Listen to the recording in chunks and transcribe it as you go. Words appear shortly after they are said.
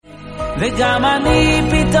וגם אני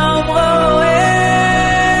פתאום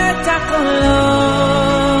רואה את הקולות.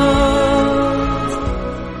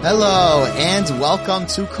 Hello and welcome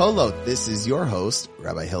to Kolot. This is your host,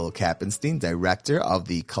 Rabbi Hillel Kappenstein, director of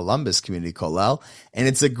the Columbus Community Kollel, and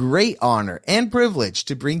it's a great honor and privilege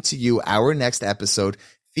to bring to you our next episode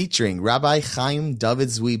featuring Rabbi Chaim David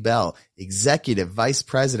Zvi Bell, Executive Vice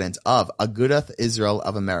President of Agudath Israel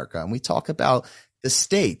of America. And we talk about the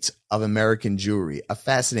state of American Jewry, a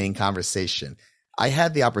fascinating conversation. I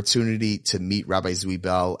had the opportunity to meet Rabbi Zvi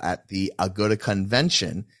Bell at the Agudath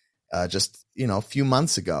convention a few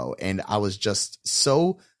months ago, and I was just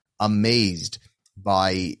so amazed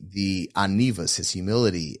by the anivas, his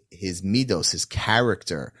humility, his midos, his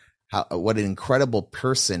character, what an incredible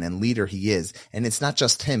person and leader he is. And it's not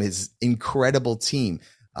just him, his incredible team,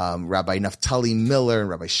 Rabbi Naftali Miller, and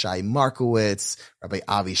Rabbi Shai Markowitz, Rabbi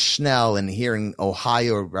Avi Schnell, and here in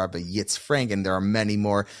Ohio, Rabbi Yitz Frank, and there are many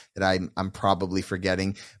more that I'm probably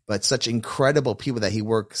forgetting, but such incredible people that he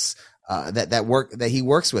works that he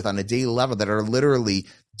works with on a daily level that are literally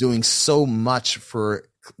doing so much for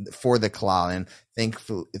the Klal. And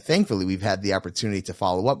thankfully, we've had the opportunity to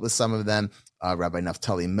follow up with some of them. Rabbi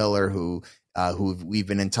Naftali Miller, who we've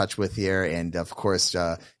been in touch with here, and of course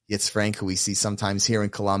Yitz Frank, who we see sometimes here in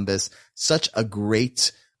Columbus. Such a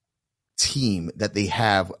great team that they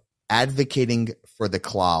have advocating for the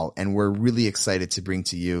Klal, and we're really excited to bring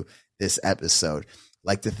to you this episode. I'd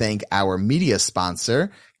like to thank our media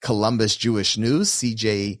sponsor, Columbus Jewish News,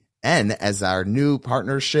 CJN, as our new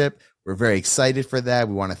partnership. We're very excited for that.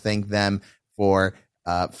 We want to thank them for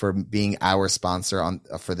being our sponsor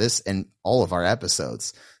for this and all of our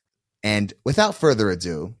episodes. And without further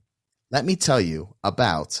ado, let me tell you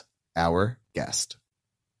about our guest.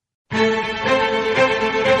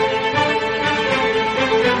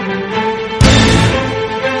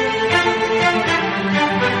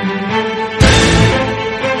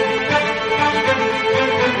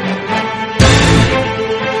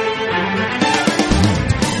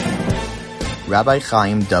 Rabbi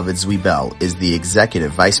Chaim David Zvi Bell is the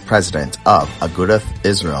Executive Vice President of Agudath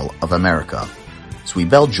Israel of America. Zvi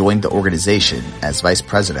Bell joined the organization as Vice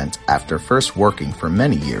President after first working for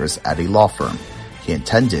many years at a law firm. He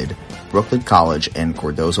attended Brooklyn College and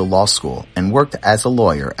Cardozo Law School and worked as a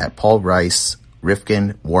lawyer at Paul Rice,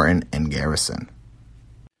 Rifkin, Wharton, and Garrison.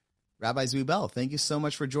 Rabbi Zvi Bell, thank you so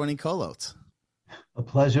much for joining Kolot. A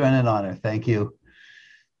pleasure and an honor. Thank you.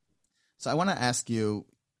 So I want to ask you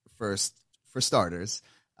first, for starters,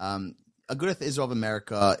 Agudath Israel of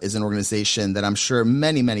America is an organization that I'm sure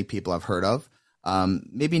many, many people have heard of.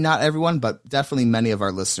 Maybe not everyone, but definitely many of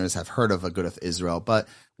our listeners have heard of Agudath Israel. But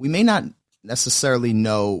we may not necessarily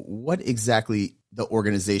know what exactly the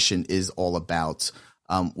organization is all about,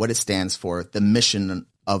 what it stands for, the mission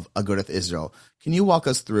of Agudath Israel. Can you walk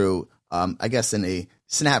us through, I guess in a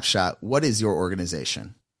snapshot, what is your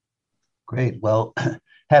organization? Great. Well,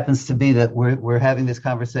 happens to be that we're having this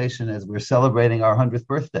conversation as we're celebrating our 100th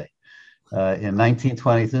birthday in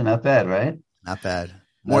 1922. Not bad, right? Not bad.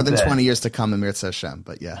 More than 20 years to come in Mirza Hashem,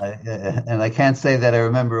 but yeah. And I can't say that I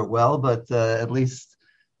remember it well, but at least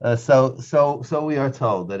so we are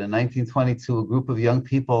told that in 1922, a group of young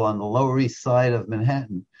people on the Lower East Side of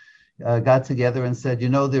Manhattan got together and said,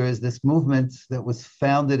 there is this movement that was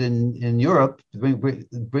founded in Europe,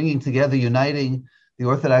 bringing together, uniting the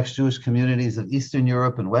Orthodox Jewish communities of Eastern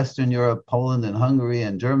Europe and Western Europe, Poland and Hungary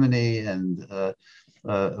and Germany, and a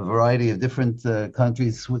variety of different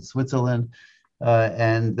countries, Switzerland.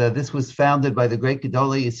 And this was founded by the great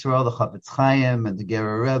Gedolei Yisrael, the Chafetz Chaim, and the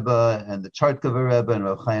Gerer Rebbe, and the Chartkover Rebbe, and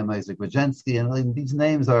Rav Chaim Isaac Rajensky. And these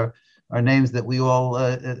names are names that we all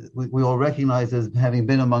recognize as having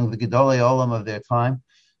been among the Gedolei Olam of their time.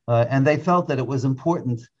 And they felt that it was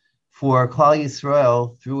important for Klal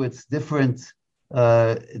Yisrael, through its different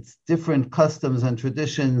customs and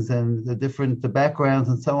traditions and the different backgrounds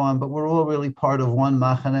and so on, but we're all really part of one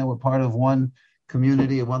machane, we're part of one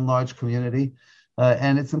community, one large community,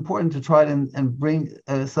 and it's important to try and bring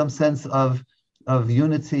some sense of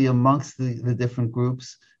unity amongst the different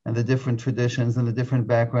groups and the different traditions and the different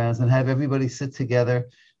backgrounds, and have everybody sit together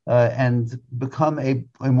and become a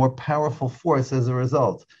more powerful force as a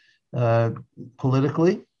result.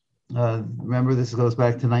 Politically, remember, this goes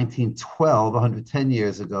back to 1912, 110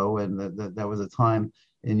 years ago, and that was a time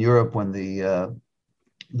in Europe when the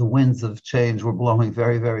winds of change were blowing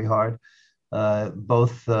very, very hard.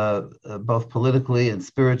 Both politically and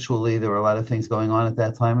spiritually, there were a lot of things going on at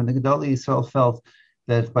that time, and the Gedolei Yisrael felt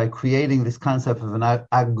that by creating this concept of an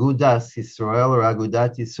Agudas Yisrael or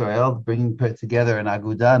Agudat Yisrael, bringing together an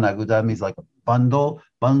Agudah means like a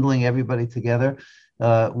bundling everybody together,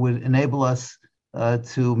 would enable us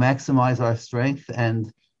to maximize our strength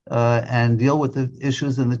and deal with the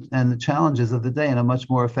issues and the challenges of the day in a much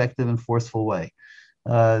more effective and forceful way.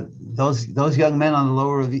 Those young men on the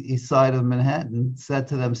Lower East Side of Manhattan said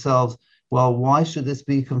to themselves, well, why should this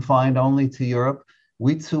be confined only to Europe?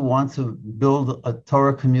 We too want to build a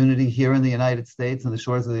Torah community here in the United States, on the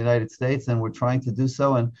shores of the United States, and we're trying to do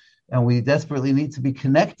so. And we desperately need to be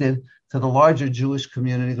connected to the larger Jewish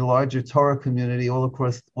community, the larger Torah community all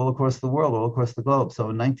across the world, all across the globe. So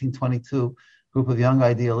in 1922, a group of young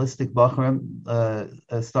idealistic Bachrim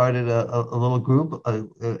started a little group,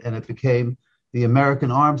 and it became the American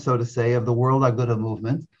arm, so to say, of the World Aguda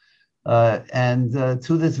movement. And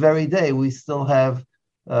to this very day, we still have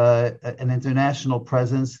an international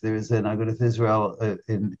presence. There's an Agudath Israel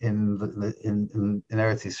in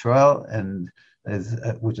Eretz Yisrael, and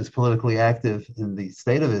which is politically active in the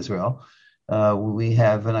state of Israel. We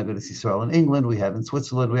have an Agudath Yisrael in England. We have in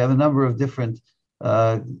Switzerland. We have a number of different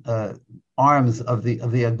arms of the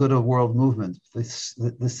Aguda world movement.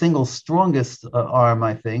 The single strongest arm,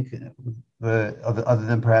 I think, other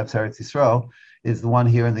than perhaps Eretz Yisrael, is the one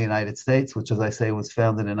here in the United States, which, as I say, was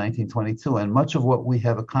founded in 1922. And much of what we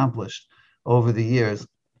have accomplished over the years,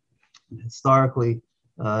 historically,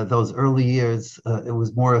 those early years, it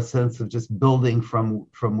was more a sense of just building from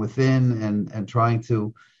within and trying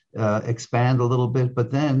to expand a little bit. But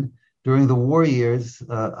then, during the war years,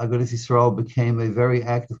 Agudath Yisrael became a very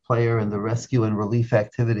active player in the rescue and relief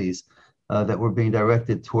activities that were being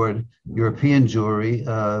directed toward European Jewry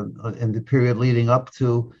in the period leading up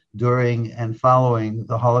to, during, and following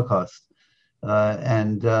the Holocaust.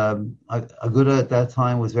 And Aguda at that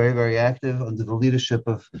time was very, very active under the leadership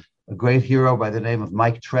of a great hero by the name of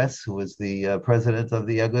Mike Tress, who was the president of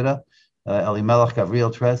the Aguda, Elimelech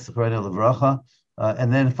Gavriel Tress, Zechrona Livracha.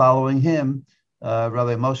 And then following him,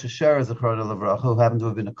 Rabbi Moshe Sherer, Zechrona Livracha, who happened to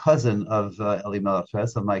have been a cousin of Elimelech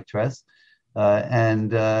Tress, of Mike Tress.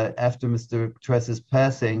 And after Mr. Tress's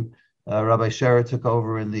passing, Rabbi Sherer took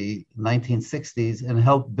over in the 1960s and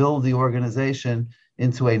helped build the organization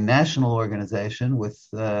into a national organization with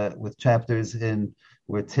chapters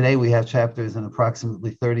where today we have chapters in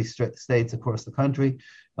approximately 30 states across the country.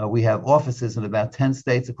 We have offices in about 10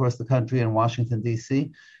 states across the country and Washington,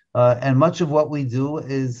 D.C. And much of what we do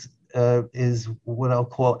is what I'll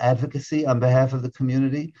call advocacy on behalf of the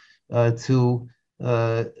community to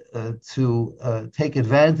take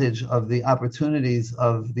advantage of the opportunities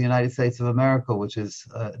of the United States of America, which is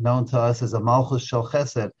known to us as a Malchus Shel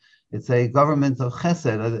Chesed. It's a government of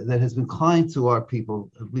Chesed that has been kind to our people,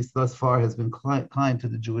 at least thus far has been kind to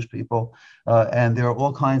the Jewish people. And there are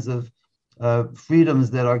all kinds of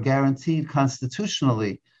freedoms that are guaranteed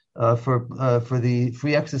constitutionally for the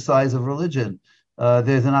free exercise of religion.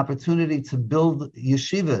 There's an opportunity to build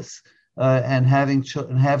yeshivas and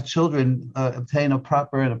have children obtain a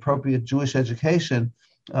proper and appropriate Jewish education.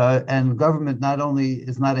 And government not only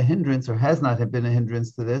is not a hindrance or has not been a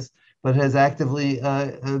hindrance to this, but has actively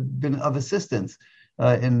been of assistance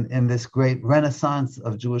in this great renaissance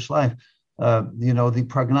of Jewish life. The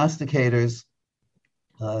prognosticators,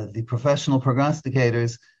 the professional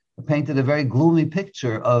prognosticators, painted a very gloomy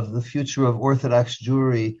picture of the future of Orthodox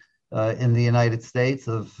Jewry in the United States,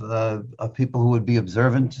 of people who would be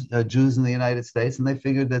observant Jews in the United States, and they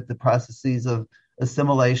figured that the processes of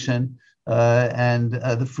assimilation and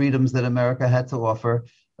the freedoms that America had to offer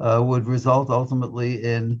would result ultimately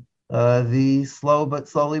in the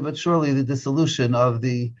slowly but surely the dissolution of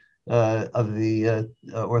the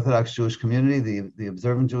Orthodox Jewish community, the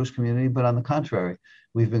observant Jewish community. But on the contrary,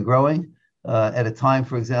 we've been growing at a time,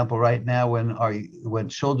 for example, right now when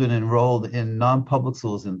children enrolled in non-public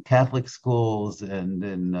schools, in Catholic schools and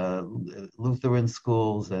in Lutheran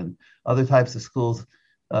schools and other types of schools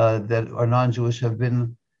that are non-Jewish have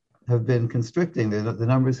been constricting. The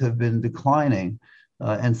numbers have been declining.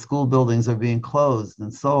 And school buildings are being closed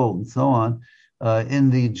and sold and so on. In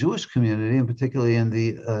the Jewish community, and particularly in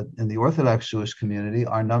the Orthodox Jewish community,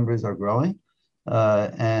 our numbers are growing.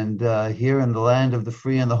 And here in the land of the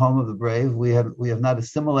free and the home of the brave, we have not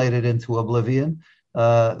assimilated into oblivion,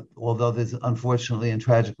 although there's unfortunately and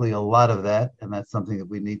tragically a lot of that, and that's something that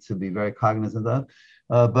we need to be very cognizant of.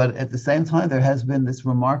 But at the same time, there has been this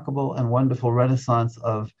remarkable and wonderful renaissance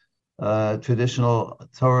of traditional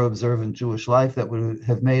Torah observant Jewish life that would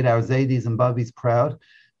have made our Zaydis and Babis proud,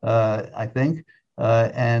 I think.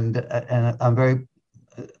 And I'm very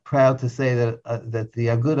proud to say that the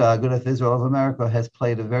Agudath Israel of America has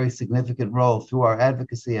played a very significant role through our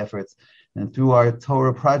advocacy efforts and through our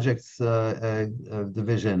Torah Projects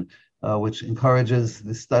division, which encourages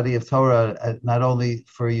the study of Torah not only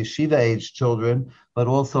for yeshiva-age children, but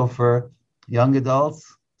also for young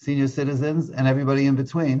adults, senior citizens, and everybody in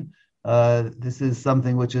between. This is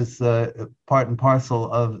something which is part and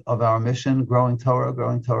parcel of our mission, growing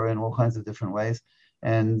Torah in all kinds of different ways.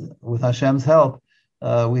 And with Hashem's help,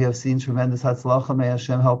 we have seen tremendous hatzlacha. May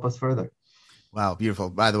Hashem help us further. Wow, beautiful.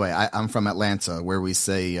 By the way, I'm from Atlanta, where we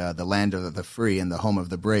say the land of the free and the home of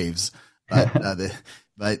the braves.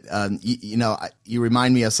 But you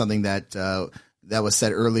remind me of something that was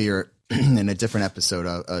said earlier in a different episode.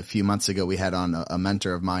 A few months ago, we had on a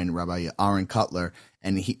mentor of mine, Rabbi Aaron Cutler,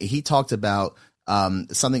 and he talked about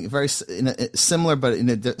something very similar, but in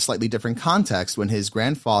a slightly different context. When his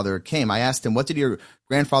grandfather came, I asked him, "What did your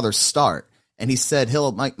grandfather start?" And he said,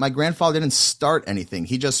 "Hillel, my grandfather didn't start anything.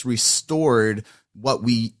 He just restored what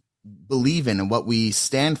we believe in and what we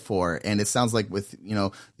stand for." And it sounds like with,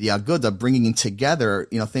 the Aguda bringing together,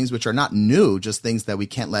 things which are not new, just things that we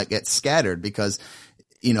can't let get scattered. Because,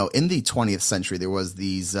 in the 20th century, there was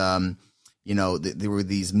these, there were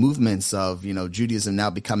these movements of, Judaism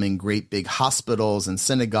now becoming great big hospitals and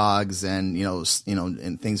synagogues and,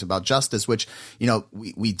 and things about justice, which,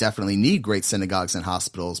 we definitely need great synagogues and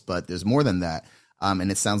hospitals, but there's more than that.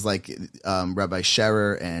 And it sounds like Rabbi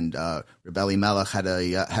Scherer and Rabbi Elimelech had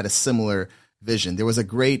a similar vision. There was a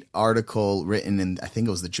great article written in, I think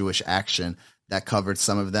it was the Jewish Action, that covered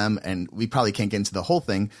some of them, and we probably can't get into the whole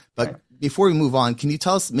thing. But right. Before we move on, can you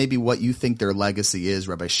tell us maybe what you think their legacy is,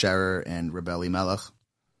 Rabbi Scherer and Rabbi Elimelech?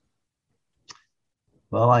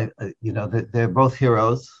 Well, they're both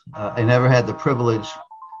heroes. I never had the privilege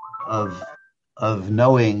of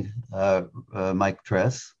knowing Mike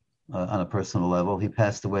Tress on a personal level. He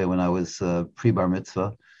passed away when I was pre-bar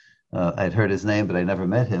mitzvah. I'd heard his name, but I never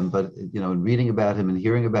met him. But, in reading about him and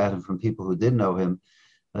hearing about him from people who did know him,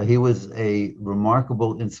 he was a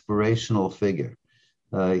remarkable, inspirational figure.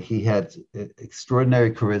 He had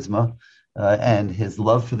extraordinary charisma, and his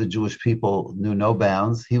love for the Jewish people knew no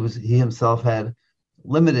bounds. He himself had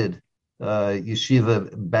limited yeshiva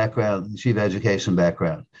education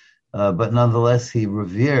background, but nonetheless, he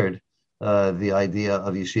revered the idea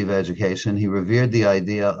of yeshiva education. He revered the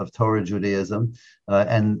idea of Torah Judaism,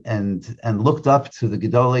 and looked up to the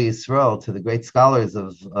Gedolei Yisrael, to the great scholars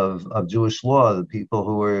of Jewish law, the people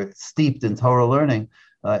who were steeped in Torah learning,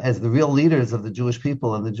 as the real leaders of the Jewish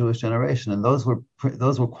people and the Jewish generation. And those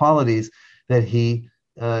were qualities that he,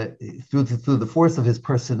 through the force of his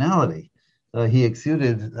personality, he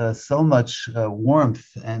exuded so much warmth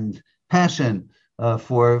and passion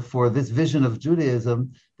for this vision of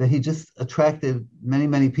Judaism, that he just attracted many,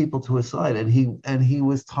 many people to his side. And he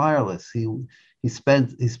was tireless. He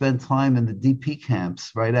spent time in the DP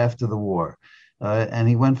camps right after the war. And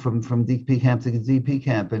he went from DP camp to DP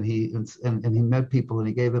camp, and he met people, and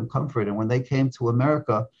he gave them comfort. And when they came to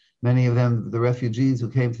America, many of them, the refugees who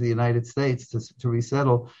came to the United States to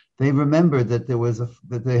resettle, they remembered that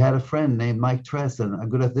that they had a friend named Mike Tress and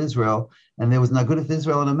Agudath Israel, and there was an Agudath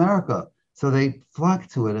Israel in America. So they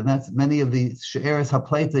flocked to it, and that's many of the She'eres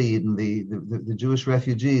HaPleitayid, the Jewish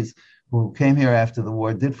refugees who came here after the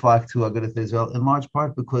war, did flock to Agudath Israel, in large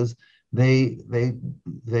part because they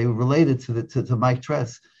related to Mike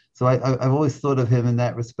Tress. So I've always thought of him in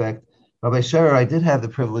that respect. Rabbi Scherer, I did have the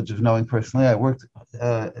privilege of knowing personally. I worked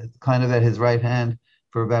kind of at his right hand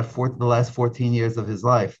for about the last 14 years of his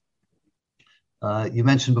life. You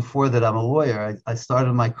mentioned before that I'm a lawyer. I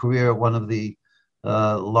started my career at one of the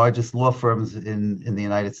largest law firms in the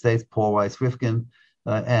United States, Paul Weiss Rifkin,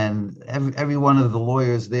 and every one of the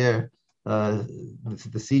lawyers there,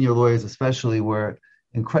 the senior lawyers especially, were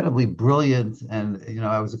incredibly brilliant, and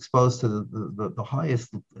I was exposed to the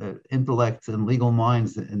highest intellect and legal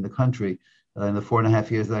minds in the country in the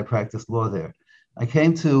 4.5 years that I practiced law there. I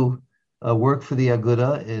came to work for the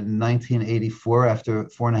Aguda in 1984 after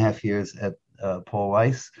 4.5 years at Paul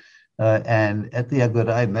Weiss, and at the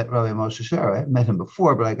Aguda I met Rabbi Moshe Scherer. I had met him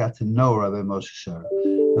before, but I got to know Rabbi Moshe Scherer.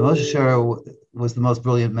 Moshe Scherer was the most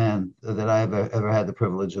brilliant man that I have ever had the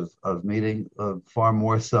privilege of meeting, far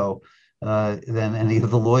more so than any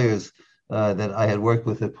of the lawyers that I had worked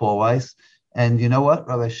with at Paul Weiss. And you know what?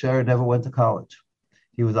 Rabbi Scherer never went to college.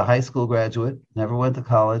 He was a high school graduate, never went to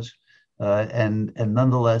college, and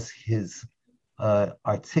nonetheless, his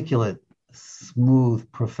articulate,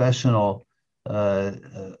 smooth, professional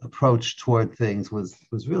approach toward things was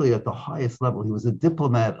really at the highest level. He was a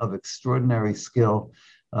diplomat of extraordinary skill,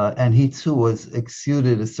 and he too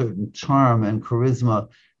exuded a certain charm and charisma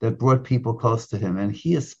that brought people close to him. And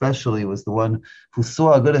he especially was the one who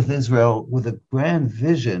saw Agudath Israel with a grand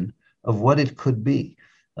vision of what it could be.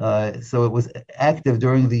 So it was active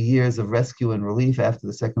during the years of rescue and relief after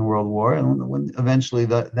the Second World War. And when eventually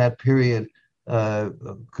that period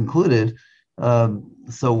concluded,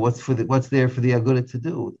 So what's there for the Aguda to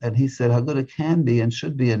do? And he said Aguda can be and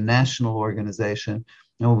should be a national organization.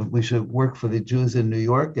 We should work for the Jews in New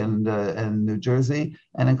York and New Jersey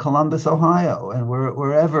and in Columbus, Ohio, and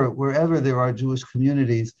wherever there are Jewish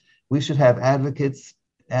communities, we should have advocates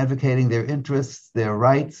advocating their interests, their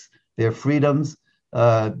rights, their freedoms,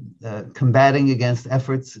 combating against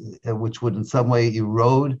efforts which would in some way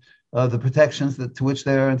erode the protections to which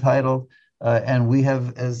they are entitled. And we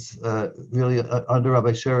have, as under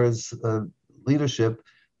Rabbi Scherer's leadership,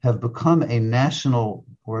 have become a national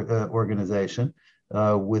organization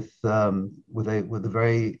with a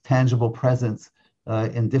very tangible presence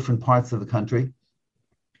in different parts of the country.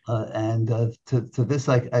 And to this,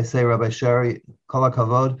 I say, Rabbi Scherer, kol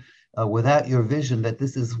hakavod. Without your vision that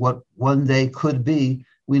this is what one day could be,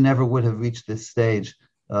 we never would have reached this stage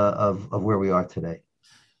of where we are today.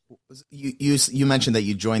 You mentioned that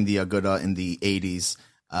you joined the Aguda in the 80s,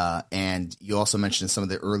 and you also mentioned some of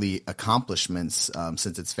the early accomplishments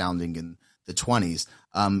since its founding in the 20s.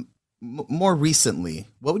 More recently,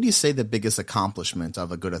 what would you say the biggest accomplishment of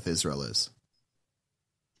Agudath Israel is?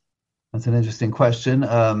 That's an interesting question.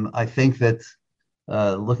 I think that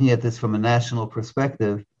looking at this from a national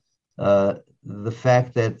perspective, the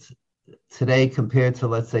fact that today compared to,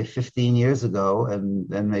 let's say, 15 years ago, and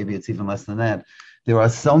maybe it's even less than that, there are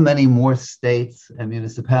so many more states and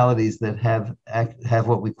municipalities that have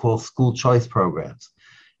what we call school choice programs.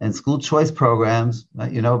 And school choice programs,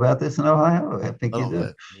 you know about this in Ohio? I think you do.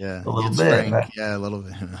 Bit, yeah. A little bit. Right? Yeah, a little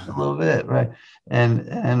bit. A little bit, right.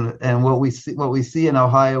 And what we see in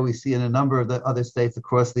Ohio, we see in a number of the other states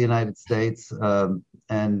across the United States.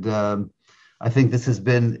 I think this has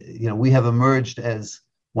been, we have emerged as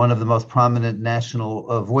one of the most prominent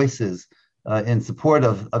national voices in support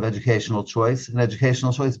of educational choice. And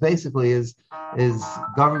educational choice basically is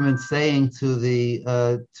government saying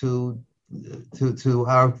to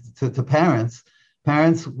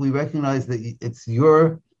parents, we recognize that it's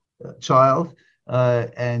your child,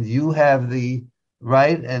 and you have the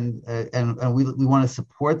right, and we want to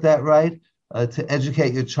support that right to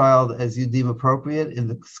educate your child as you deem appropriate in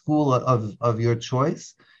the school of your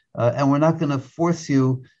choice, and we're not going to force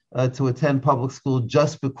you to attend public school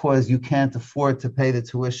just because you can't afford to pay the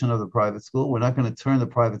tuition of the private school. We're not going to turn the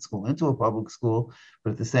private school into a public school,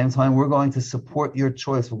 but at the same time, we're going to support your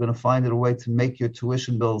choice. We're going to find a way to make your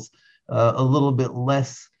tuition bills a little bit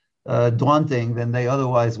less daunting than they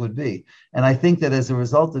otherwise would be. And I think that as a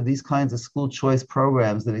result of these kinds of school choice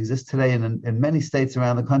programs that exist today in many states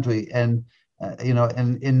around the country, and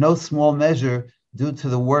in no small measure due to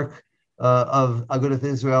the work of Agudath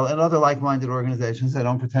Israel and other like-minded organizations. I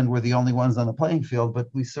don't pretend we're the only ones on the playing field, but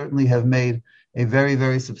we certainly have made a very,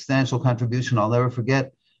 very substantial contribution. I'll never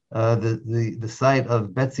forget the sight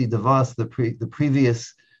of Betsy DeVos, the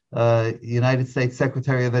previous United States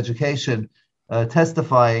Secretary of Education,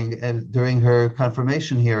 testifying during her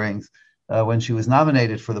confirmation hearings when she was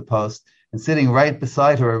nominated for the post, and sitting right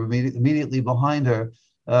beside her, immediately behind her,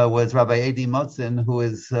 was Rabbi Adi Motzin, who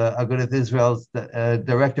is Agudath Israel's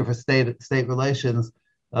Director for State Relations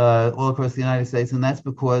all across the United States. And that's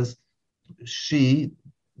because she,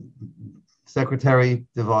 Secretary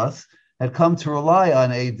DeVos, had come to rely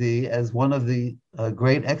on AD as one of the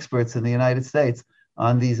great experts in the United States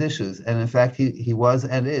on these issues. And in fact, he was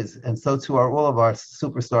and is. And so too are all of our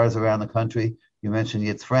superstars around the country. You mentioned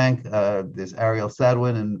Yitz Frank, there's Ariel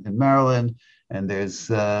Sadwin in Maryland, and there's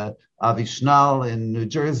Avi Schnall in New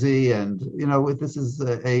Jersey, and this is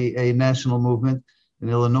a national movement. In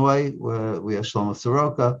Illinois, we have Shlomo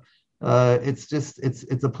Soroka.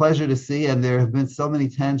 It's a pleasure to see, and there have been so many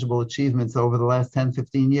tangible achievements over the last 10,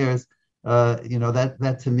 15 years.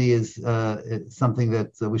 That to me is something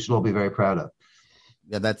that we should all be very proud of.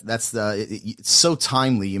 Yeah, that's it's so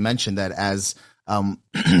timely. You mentioned that as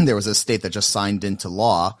there was a state that just signed into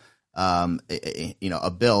law,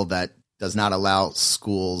 a bill that does not allow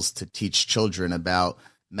schools to teach children about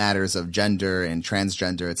matters of gender and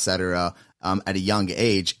transgender, et cetera, at a young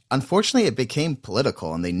age. Unfortunately, it became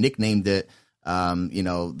political, and they nicknamed it,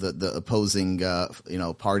 the opposing,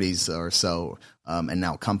 parties or so, and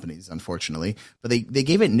now companies, unfortunately. But they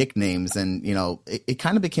gave it nicknames, and, it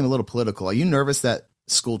kind of became a little political. Are you nervous that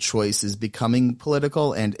school choice is becoming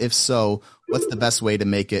political? And if so, what's the best way to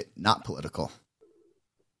make it not political?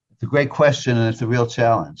 It's a great question, and it's a real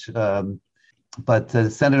challenge. But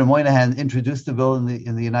Senator Moynihan introduced a bill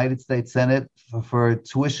in the United States Senate for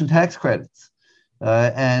tuition tax credits.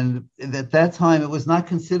 And at that time, it was not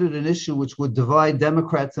considered an issue which would divide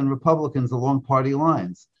Democrats and Republicans along party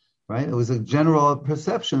lines, right? It was a general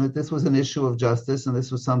perception that this was an issue of justice, and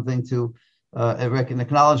this was something to an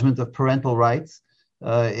acknowledgement of parental rights.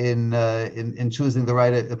 in choosing the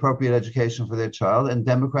right appropriate education for their child, and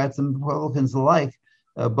Democrats and Republicans alike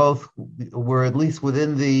both were at least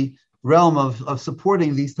within the realm of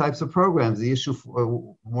supporting these types of programs. The issue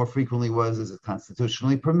more frequently was, is it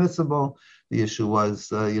constitutionally permissible? The issue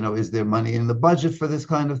was, is there money in the budget for this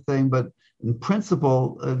kind of thing? But in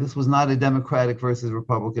principle, this was not a Democratic versus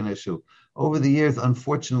Republican issue. Over the years,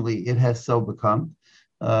 unfortunately, it has so become.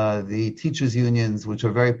 The teachers' unions, which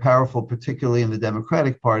are very powerful, particularly in the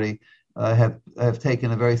Democratic Party, have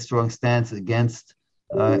taken a very strong stance against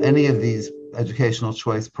any of these educational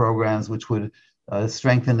choice programs, which would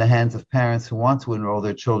strengthen the hands of parents who want to enroll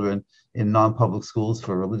their children in non-public schools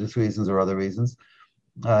for religious reasons or other reasons.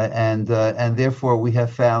 And therefore, we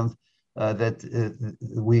have found that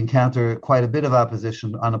we encounter quite a bit of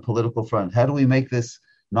opposition on a political front. How do we make this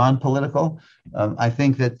non-political? I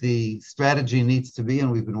think that the strategy needs to be,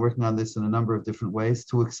 and we've been working on this in a number of different ways,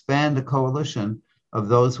 to expand a coalition of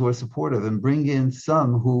those who are supportive and bring in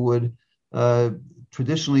some who would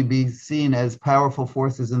traditionally be seen as powerful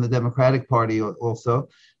forces in the Democratic Party also,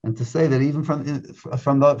 and to say that even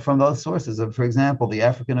from those sources, for example, the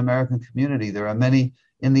African American community, there are many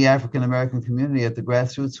in the African American community at the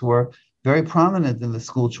grassroots who are very prominent in the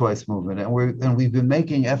school choice movement, and we've been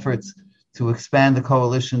making efforts to expand the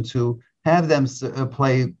coalition to have them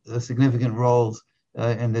play significant roles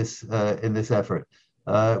in this effort,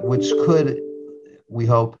 which could, we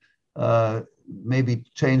hope, maybe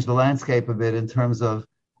change the landscape a bit in terms of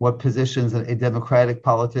what positions a Democratic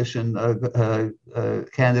politician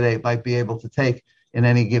candidate might be able to take in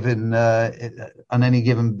any given on any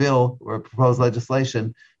given bill or proposed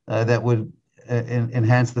legislation that would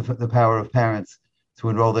enhance the power of parents to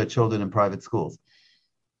enroll their children in private schools.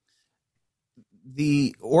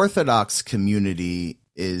 The Orthodox community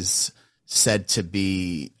is said to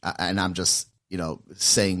be, and I'm just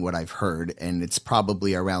saying what I've heard, and it's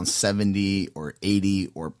probably around 70 or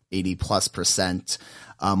 80 or 80+%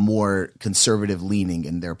 more conservative leaning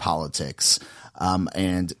in their politics.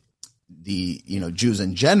 And the, Jews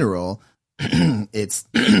in general, it's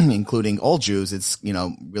including all Jews, it's,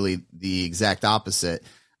 really the exact opposite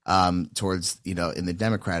towards, in the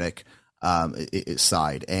Democratic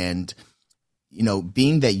side. And,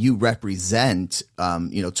 being that you represent,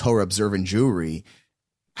 Torah observant Jewry,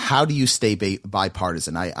 how do you stay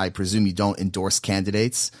bipartisan? I presume you don't endorse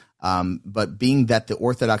candidates, but being that the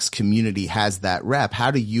Orthodox community has that rep,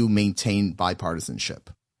 how do you maintain bipartisanship?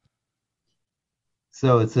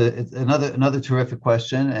 So it's another terrific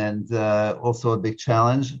question, and also a big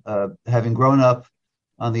challenge. Having grown up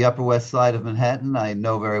on the Upper West Side of Manhattan, I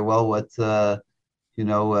know very well what a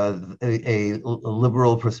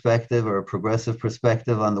liberal perspective or a progressive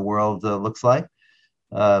perspective on the world looks like.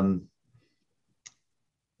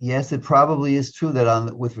 Yes, it probably is true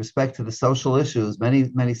that with respect to the social issues,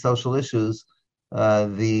 many social issues,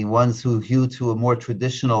 the ones who hew to a more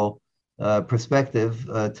traditional perspective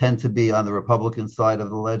tend to be on the Republican side of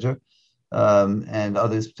the ledger, and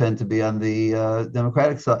others tend to be on the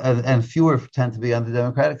Democratic side, and fewer tend to be on the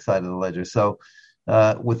Democratic side of the ledger. So,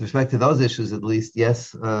 with respect to those issues, at least,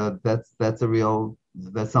 yes, that's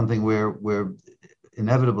something where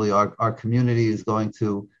inevitably our community is going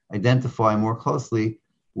to identify more closely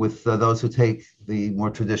with those who take the more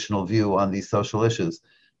traditional view on these social issues.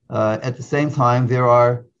 At the same time, there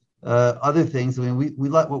are other things. I mean, we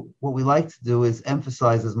like what we like to do is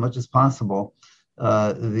emphasize as much as possible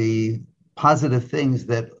the positive things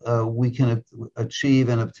that we can achieve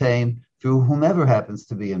and obtain through whomever happens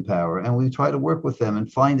to be in power, and we try to work with them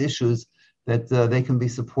and find issues that they can be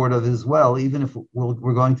supportive as well, even if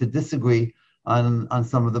we're going to disagree on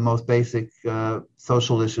some of the most basic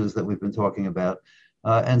social issues that we've been talking about.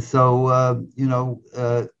 And so,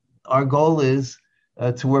 our goal is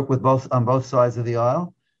to work with on both sides of the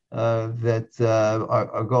aisle.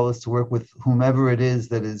 Our goal is to work with whomever it is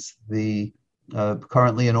that is the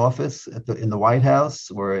currently in office in the White House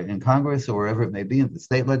or in Congress or wherever it may be at the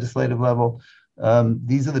state legislative level.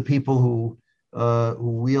 These are the people who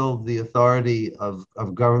wield the authority of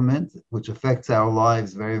government, which affects our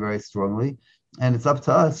lives very, very strongly. And it's up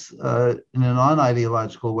to us in a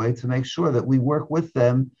non-ideological way to make sure that we work with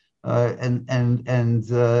them and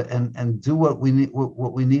do what we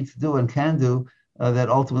need to do and can do that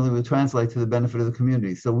ultimately will translate to the benefit of the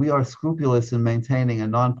community. So we are scrupulous in maintaining a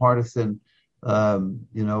nonpartisan, a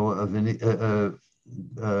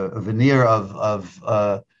veneer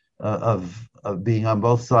of being on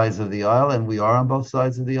both sides of the aisle, and we are on both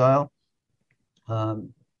sides of the aisle.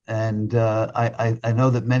 And I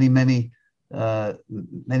know that many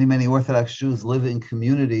Orthodox Jews live in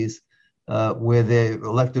communities where their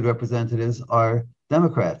elected representatives are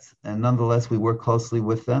Democrats. And nonetheless, we work closely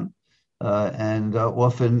with them. And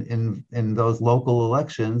often in those local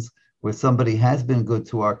elections where somebody has been good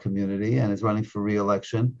to our community and is running for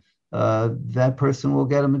re-election, that person will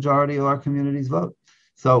get a majority of our community's vote.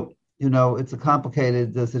 So, it's a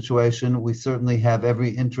complicated situation. We certainly have every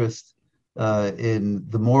interest in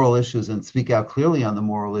the moral issues and speak out clearly on the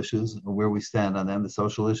moral issues, where we stand on them, the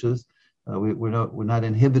social issues. We're not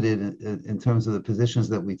inhibited in terms of the positions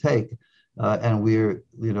that we take. And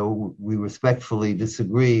we respectfully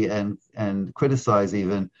disagree and criticize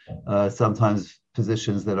even sometimes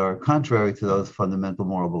positions that are contrary to those fundamental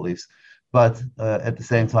moral beliefs. But at the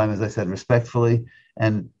same time, as I said, respectfully,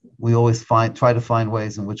 and we always try to find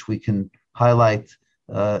ways in which we can highlight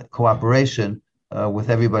cooperation with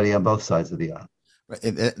everybody on both sides of the aisle.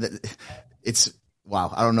 It's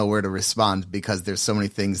wow. I don't know where to respond because there's so many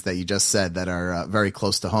things that you just said that are very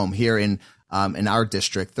close to home. Here in our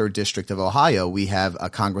district, 3rd District of Ohio, we have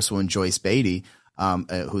Congresswoman Joyce Beatty,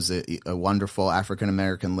 who's a wonderful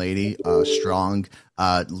African-American lady, strong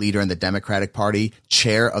leader in the Democratic Party,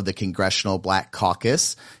 chair of the Congressional Black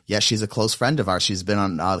Caucus. Yes, she's a close friend of ours. She's been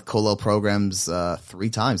on Kollel programs 3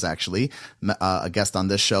 times, actually, a guest on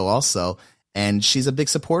this show also. And she's a big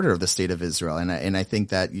supporter of the state of Israel. And I think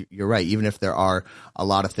that you're right. Even if there are a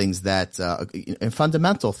lot of things that,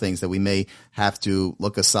 fundamental things that we may have to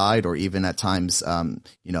look aside or even at times,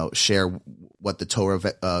 share what the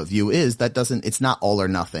Torah view is, it's not all or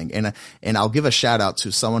nothing. And I'll give a shout out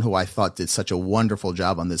to someone who I thought did such a wonderful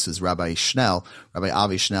job on this is Rabbi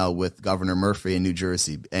Avi Schnell with Governor Murphy in New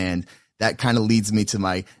Jersey. And that kind of leads me to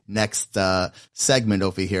my next segment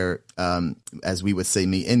over here, as we would say,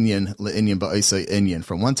 mi inyan, le'inyan ba'isa inyan,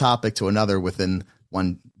 from one topic to another within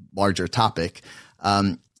one larger topic.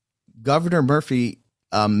 Governor Murphy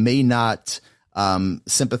may not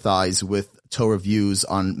sympathize with Torah views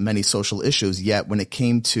on many social issues, yet when it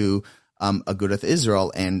came to Agudath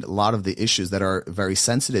Israel and a lot of the issues that are very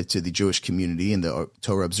sensitive to the Jewish community and the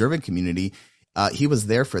Torah observant community, he was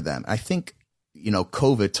there for them. I think,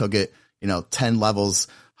 COVID took it 10 levels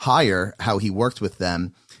higher, how he worked with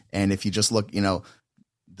them. And if you just look,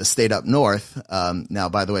 the state up north, now,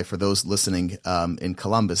 by the way, for those listening in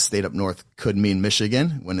Columbus, state up north could mean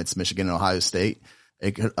Michigan when it's Michigan and Ohio State.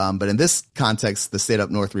 It could, but in this context, the state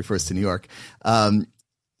up north refers to New York.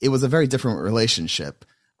 It was a very different relationship.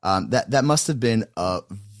 That must have been a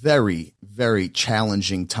very, very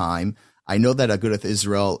challenging time. I know that Agudath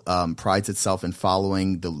Israel prides itself in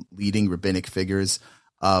following the leading rabbinic figures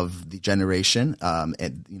of the generation,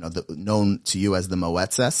 and known to you as the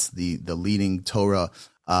Moetzes, the leading Torah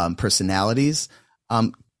personalities.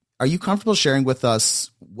 Are you comfortable sharing with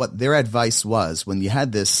us what their advice was when you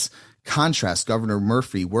had this contrast, Governor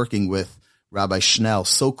Murphy working with Rabbi Schnell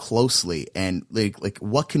so closely, and like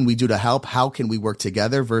what can we do to help? How can we work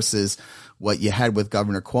together versus what you had with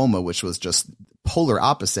Governor Cuomo, which was just polar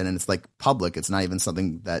opposite, and it's like public. It's not even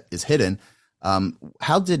something that is hidden.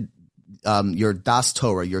 How did your Das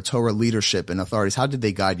Torah, your Torah leadership and authorities, how did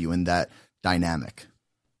they guide you in that dynamic?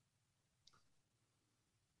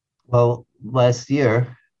 Well, last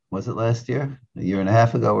year, was it last year? A year and a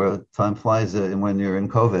half ago, where time flies when you're in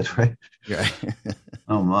COVID, right? Yeah.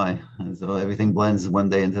 Oh my. And so everything blends one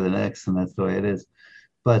day into the next, and that's the way it is.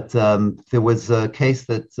 But there was a case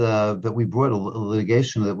that we brought, a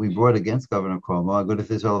litigation that we brought against Governor Cuomo,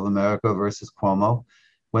 Agudath Israel of America versus Cuomo,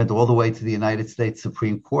 went all the way to the United States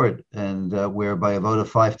Supreme Court, and where by a vote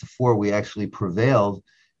of 5-4, we actually prevailed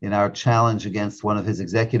in our challenge against one of his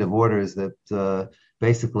executive orders that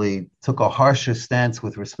basically took a harsher stance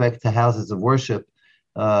with respect to houses of worship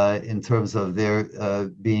in terms of their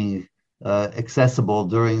being accessible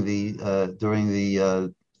during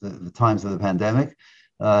the times of the pandemic.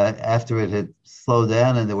 After it had slowed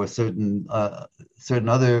down, and there were certain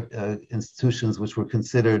other institutions which were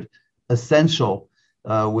considered essential,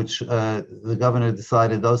 which the governor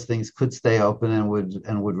decided those things could stay open and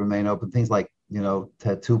would remain open. Things like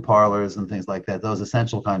tattoo parlors and things like that, those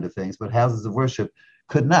essential kind of things. But houses of worship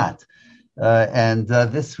could not. And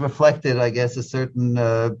this reflected, I guess, a certain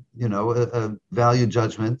a value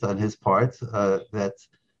judgment on his part that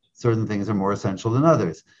certain things are more essential than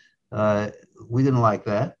others. We didn't like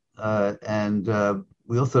that, and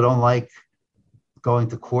we also don't like going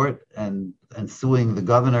to court and suing the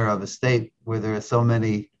governor of a state where there are so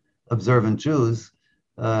many observant Jews,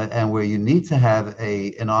 and where you need to have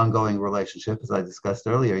an ongoing relationship, as I discussed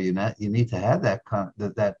earlier. You need to have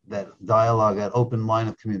that dialogue, that open line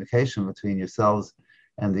of communication between yourselves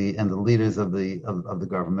and the leaders of the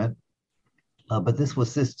government. But this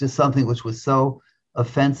was just something which was so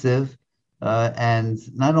offensive and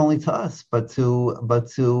not only to us, but to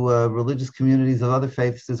religious communities of other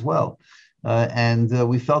faiths as well. And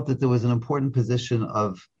we felt that there was an important position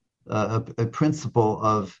of a principle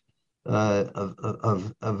of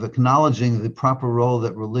acknowledging the proper role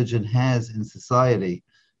that religion has in society,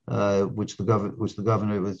 which the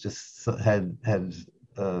governor was just had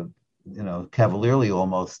cavalierly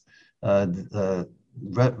almost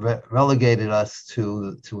relegated us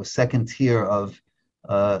to a second tier of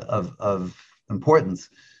importance,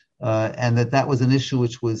 and that was an issue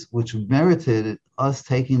which merited us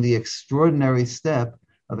taking the extraordinary step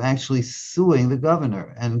of actually suing the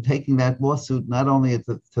governor and taking that lawsuit not only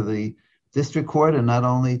to the district court and not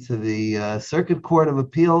only to the Circuit Court of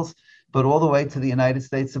Appeals, but all the way to the United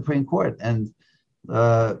States Supreme Court. And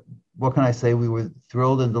what can I say? We were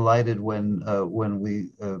thrilled and delighted when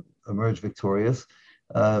we emerged victorious.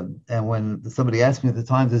 And when somebody asked me at the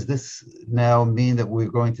time, does this now mean that we're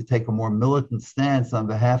going to take a more militant stance on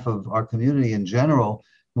behalf of our community in general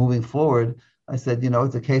moving forward? I said,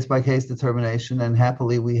 it's a case-by-case determination, and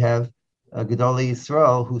happily we have Gedolei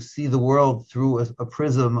Yisrael who see the world through a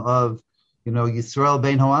prism of, Yisrael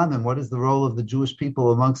Bein Ha'amim. What is the role of the Jewish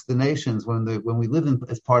people amongst the nations when we live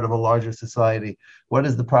as part of a larger society? What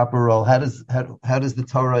is the proper role? How does the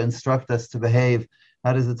Torah instruct us to behave?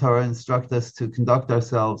 How does the Torah instruct us to conduct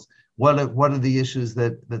ourselves? What are the issues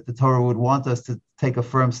that the Torah would want us to take a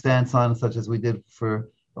firm stance on, such as we did for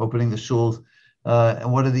opening the shuls?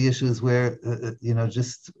 And what are the issues where,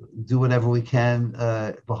 just do whatever we can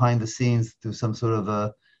behind the scenes through some sort of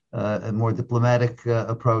a more diplomatic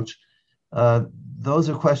approach? Those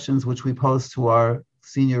are questions which we pose to our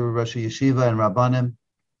senior Rosh Yeshiva and Rabbanim.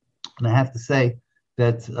 And I have to say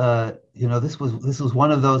that, this was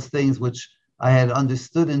one of those things which I had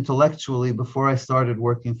understood intellectually before I started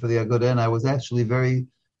working for the Agudah, and I was actually very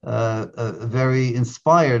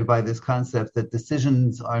inspired by this concept that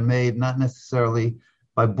decisions are made not necessarily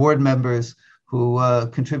by board members who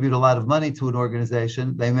contribute a lot of money to an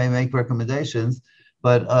organization. They may make recommendations,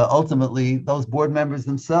 but ultimately those board members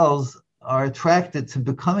themselves are attracted to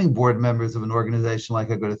becoming board members of an organization like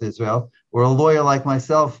Agudath Israel, or a lawyer like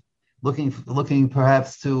myself looking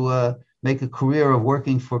perhaps to make a career of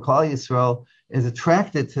working for Klal Yisrael is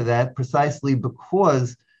attracted to that precisely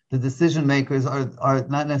because the decision makers are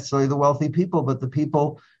not necessarily the wealthy people, but the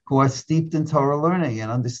people who are steeped in Torah learning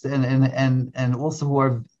and understand, and also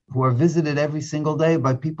who are visited every single day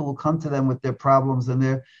by people who come to them with their problems and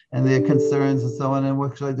their concerns and so on. And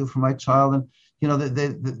what should I do for my child? And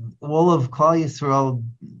all of Klal Yisrael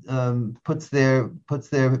puts their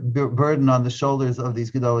burden on the shoulders of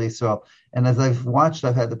these Gedolei Yisrael. And as I've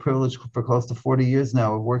had the privilege for close to 40 years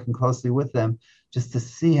now of working closely with them, just to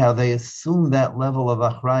see how they assume that level of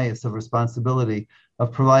achrayus, of responsibility,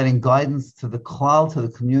 of providing guidance to the klal, to the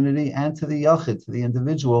community, and to the yachid, to the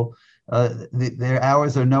individual. Their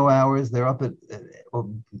hours are no hours. They're up in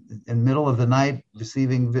the middle of the night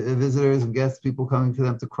receiving visitors and guests, people coming to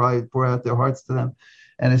them to cry, pour out their hearts to them.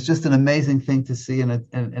 And it's just an amazing thing to see, and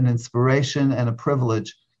an inspiration and a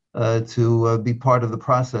privilege to be part of the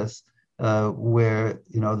process where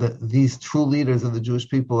these true leaders of the Jewish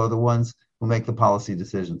people are the ones who make the policy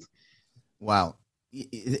decisions. Wow.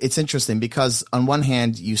 It's interesting because on one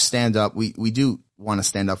hand, you stand up, we do want to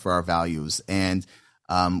stand up for our values. And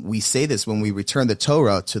we say this when we return the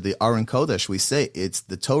Torah to the Aron Kodesh. We say it's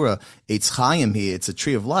the Torah, Eitz Chaim here, it's a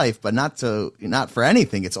tree of life, but not for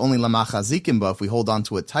anything. It's only Lamachazikim, but if we hold on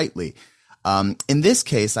to it tightly. In this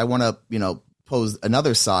case, I want to, pose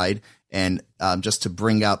another side and just to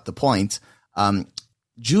bring out the point.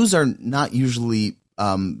 Jews are not usually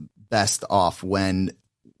best off when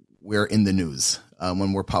we're in the news,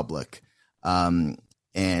 when we're public. And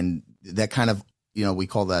that kind of, we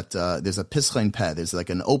call that, there's a pischain peh, there's like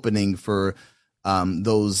an opening for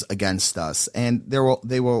those against us. And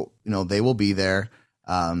they will be there.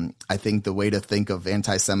 I think the way to think of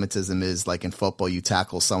anti-Semitism is like in football, you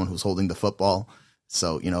tackle someone who's holding the football.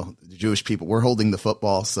 So, the Jewish people, we're holding the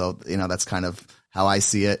football. So, that's kind of how I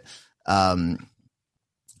see it. But,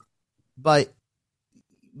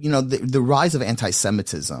 the rise of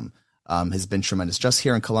anti-Semitism has been tremendous. Just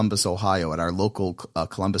here in Columbus, Ohio, at our local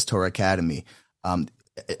Columbus Torah Academy,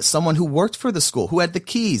 someone who worked for the school, who had the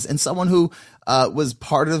keys, and someone who was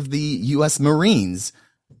part of the U.S. Marines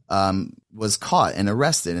was caught and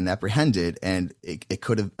arrested and apprehended. And it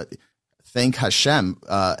could have, thank Hashem,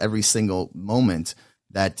 every single moment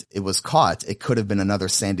that it was caught, it could have been another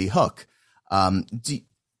Sandy Hook.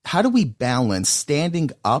 How do we balance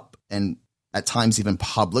standing up and at times even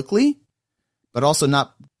publicly, but also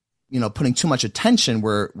not, putting too much attention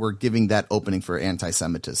where we're giving that opening for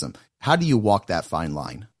anti-Semitism? How do you walk that fine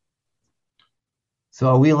line? So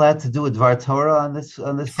are we allowed to do a Dvar Torah on this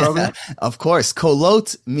program? Of course.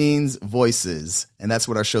 Kolot means voices, and that's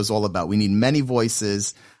what our show's all about. We need many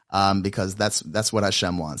voices because that's what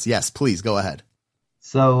Hashem wants. Yes, please go ahead.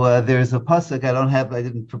 So there's a pasuk I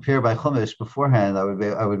didn't prepare by Chumash beforehand. I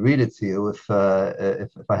would read it to you if I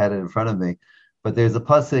had it in front of me. But there's a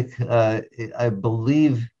pasuk, I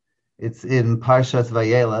believe it's in Parshat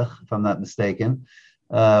Vayelech, if I'm not mistaken,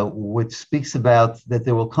 which speaks about that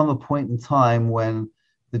there will come a point in time when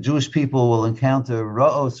the Jewish people will encounter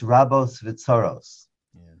Ra'os, Rabos, Vitzaros.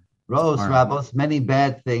 Yeah. Ra'os, Rabos, many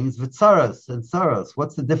bad things, Vitzaros and Saros.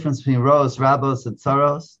 What's the difference between Ra'os, Rabos, and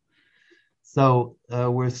Saros? So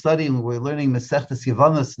we're learning Masechtas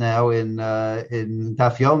Yevamos now in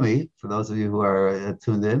Daf Yomi, for those of you who are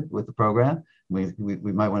tuned in with the program. We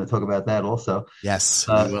might want to talk about that also. Yes,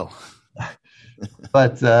 we will.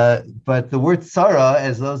 But the word tzara,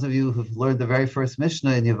 as those of you who've learned the very first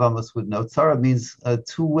Mishnah in Yevamos would know, tzara means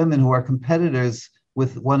two women who are competitors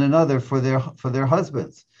with one another for their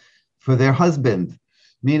husband,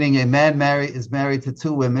 meaning a man is married to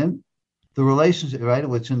two women. The relationship, right,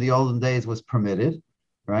 which in the olden days was permitted,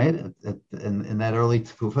 right, in that early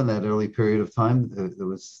tkufa, in that early period of time, there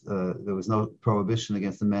was no prohibition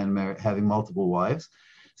against a man having multiple wives.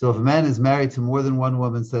 So if a man is married to more than one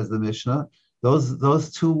woman, says the Mishnah,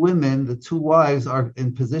 those two women, the two wives, are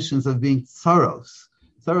in positions of being tsaros.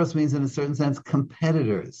 Tsaros means, in a certain sense,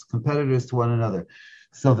 competitors to one another.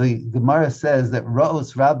 So the Gemara says that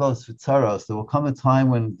Ra'os, Rabos, Vitzaros, there will come a time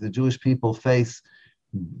when the Jewish people face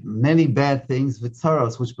many bad things,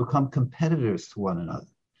 Vitzaros, which become competitors to one another.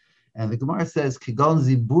 And the Gemara says, Kigon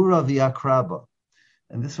Zibura V'Akraba.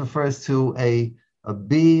 And this refers to a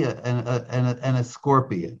bee and a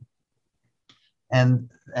scorpion. And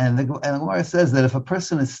the Gemara says that if a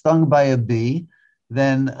person is stung by a bee,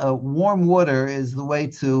 then warm water is the way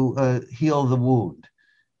to heal the wound.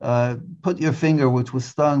 Put your finger, which was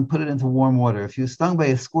stung, put it into warm water. If you're stung by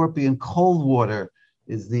a scorpion, cold water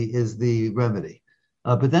is the remedy.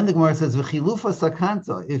 But then the Gemara says, "V'chilufa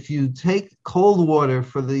sakanta." If you take cold water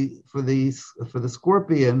for the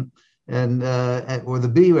scorpion or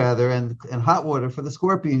the bee rather, and hot water for the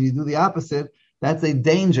scorpion, you do the opposite. That's a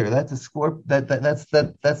danger. That's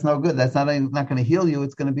that's no good. That's not going to heal you.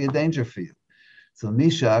 It's going to be a danger for you. So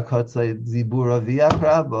Misha Kotzai Zibura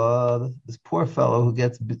V'Akraba, this poor fellow who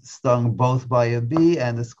gets stung both by a bee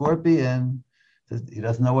and a scorpion, he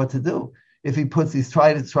doesn't know what to do. If he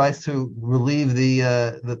tries to relieve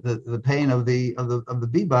the pain of the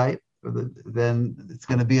bee bite, then it's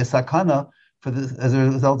going to be a sakana as a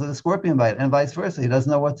result of the scorpion bite, and vice versa. He doesn't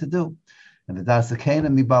know what to do. And the Dasakena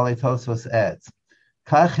Mibale Tosfos adds,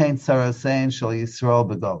 Kachen Sarasein Shal Yisrael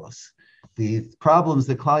Begolos. The problems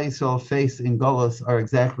that Klal Yisrael face in Golos are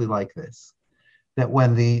exactly like this. That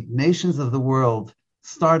when the nations of the world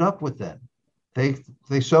start up with them, they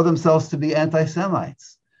show themselves to be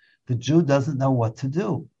anti-Semites. The Jew doesn't know what to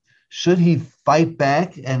do. Should he fight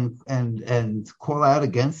back and call out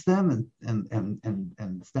against them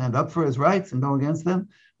and stand up for his rights and go against them?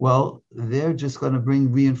 Well, they're just going to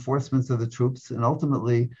bring reinforcements of the troops, and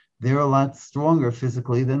ultimately they're a lot stronger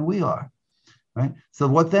physically than we are, right? So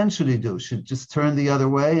what then should he do? Should just turn the other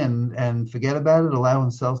way and forget about it, allow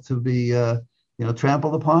himself to be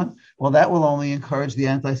trampled upon? Well, that will only encourage the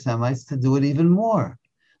anti-Semites to do it even more.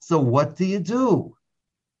 So what do you do?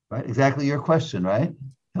 Right, exactly your question, right?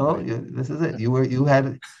 Hello, this is it. You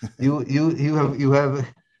have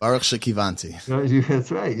Baruch Shekivanti.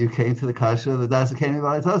 That's right. You came to the kasha of the Dasakeni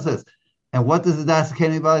B'alei Tosfos, and what does the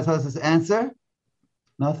Dasakeni B'alei Tosfos answer?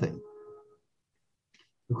 Nothing,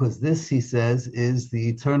 because this, he says, is the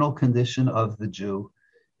eternal condition of the Jew,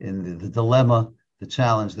 in the dilemma, the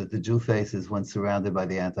challenge that the Jew faces when surrounded by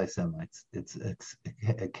the anti-Semites. It's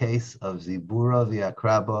a case of Zibura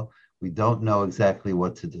V'Akraba. We don't know exactly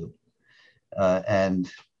what to do,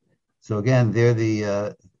 and so again, there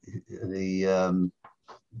the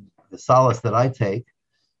solace that I take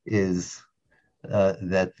is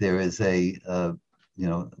that there is a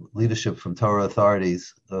leadership from Torah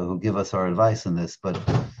authorities who give us our advice on this. But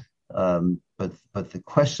the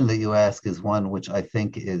question that you ask is one which I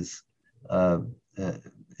think is an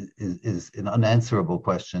unanswerable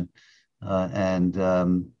question, and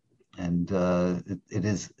it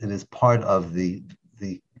is part of the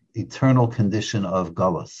eternal condition of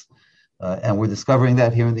Galus. And we're discovering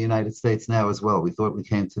that here in the United States now as well. We thought we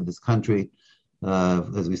came to this country,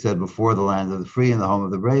 as we said before, the land of the free and the home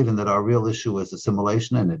of the brave, and that our real issue is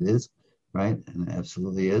assimilation, and it is, right? And it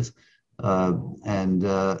absolutely is. And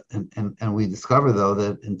we discover, though,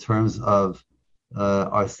 that in terms of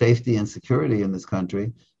our safety and security in this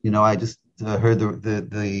country, I just heard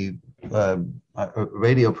the a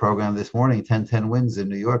radio program this morning, 1010 Winds in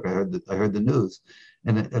New York. I heard the news,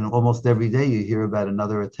 and almost every day you hear about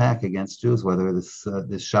another attack against Jews. Whether this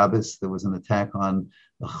Shabbos there was an attack on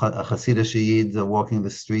a Hasidic Yid walking the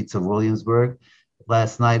streets of Williamsburg.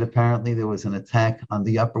 Last night apparently there was an attack on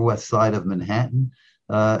the Upper West Side of Manhattan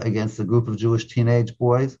against a group of Jewish teenage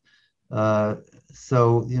boys.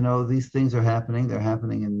 So, these things are happening. They're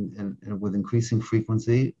happening in with increasing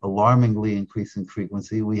frequency, alarmingly increasing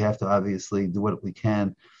frequency. We have to obviously do what we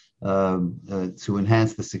can to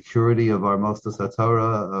enhance the security of our Mosdos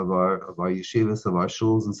HaTorah, of our yeshivas, of our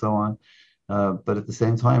shuls, and so on. But at the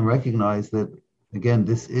same time, recognize that, again,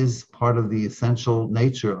 this is part of the essential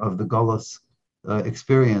nature of the Golus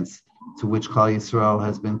experience to which Klal Yisrael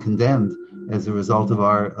has been condemned as a result of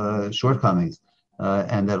our shortcomings.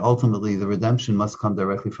 And that ultimately the redemption must come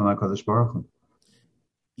directly from HaKadosh Baruch Hu.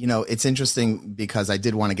 It's interesting because I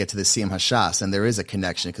did want to get to the Siyum Hashas, and there is a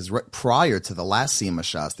connection because prior to the last Siyum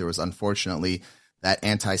Hashas, there was unfortunately that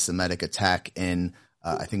anti-Semitic attack in,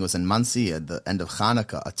 I think it was in Monsey at the end of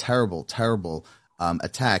Hanukkah, a terrible, terrible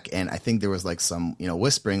attack. And I think there was like some,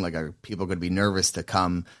 whispering, like are people going to be nervous to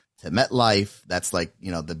come to MetLife? That's like,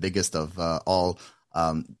 the biggest of all,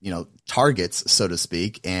 targets, so to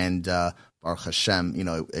speak. And Baruch Hashem,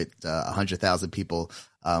 100,000 people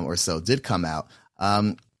or so did come out.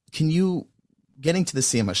 Can you, getting to the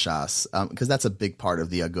Siyum Hashas, because that's a big part of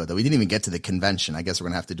the Agudah. We didn't even get to the convention. I guess we're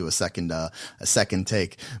going to have to do a second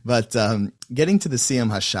take. But getting to the Siyum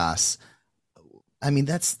Hashas, I mean,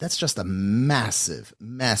 that's just a massive,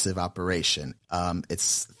 massive operation.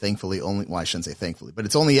 It's thankfully only, well, I shouldn't say thankfully, but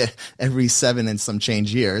it's only every 7 and some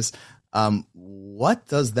change years. What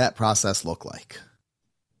does that process look like?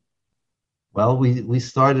 Well, we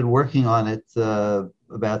started working on it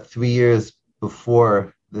about 3 years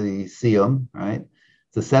before the Siyum, right?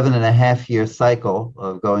 It's a 7.5-year cycle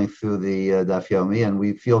of going through the Daf Yomi, and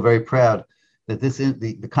we feel very proud that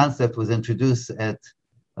the concept was introduced at,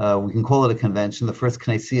 we can call it a convention, the first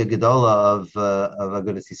Knessia Gedola of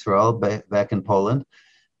Agudas Yisrael back in Poland,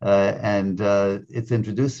 and its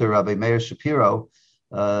introducer, Rabbi Meir Shapiro,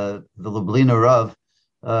 the Lubliner Rav,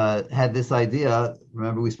 had this idea.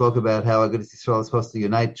 Remember, we spoke about how Agudas Yisrael is supposed to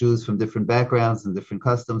unite Jews from different backgrounds and different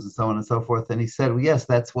customs and so on and so forth. And he said, well, yes,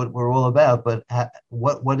 that's what we're all about. But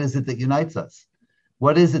what is it that unites us?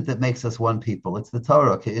 What is it that makes us one people? It's the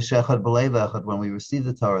Torah. When we receive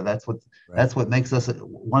the Torah, that's what makes us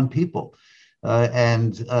one people.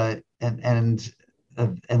 And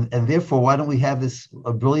therefore, why don't we have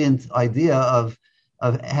a brilliant idea of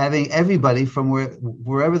having everybody from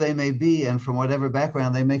wherever they may be and from whatever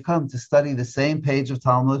background they may come to study the same page of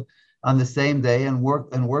Talmud on the same day and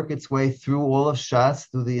work its way through all of Shas,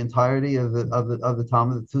 through the entirety of the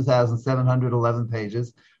Talmud, 2,711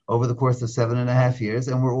 pages over the course of 7.5 years,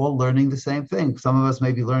 and we're all learning the same thing. Some of us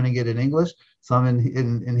may be learning it in English, some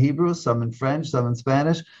in Hebrew, some in French, some in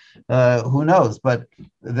Spanish. Who knows? But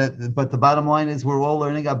the bottom line is we're all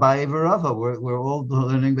learning Abaye v'Rava. We're all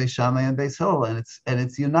learning Beis Shammai and Beis Hillel, and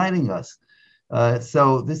it's uniting us.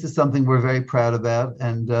 So this is something we're very proud about,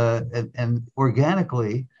 and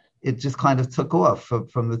organically it just kind of took off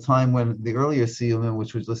from the time when the earlier Siyumim,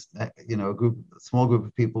 which was just a small group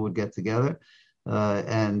of people would get together.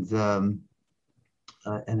 And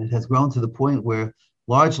it has grown to the point where,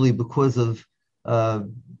 largely because of I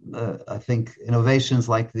think innovations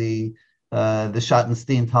like the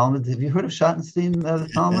Schottenstein Talmud. Have you heard of Schottenstein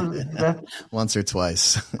Talmud? Once or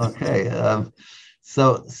twice. Okay,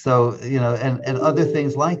 so and other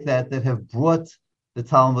things like that have brought the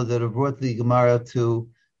Talmud, that have brought the Gemara to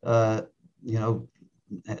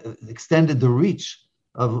extended the reach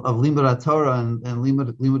of Limud Torah and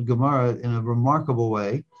Limud Gemara in a remarkable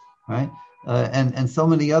way, right? And so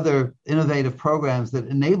many other innovative programs that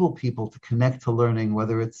enable people to connect to learning,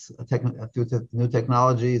 whether it's through new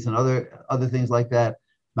technologies and other things like that.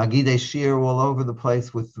 Magidei Shir all over the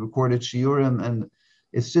place with recorded shiurim, and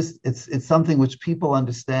it's something which people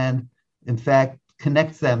understand. In fact,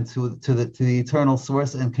 connects them to the eternal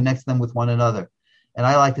source and connects them with one another. And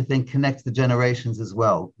I like to think connects the generations as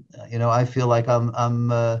well. I feel like I'm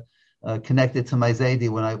connected to my Zaidi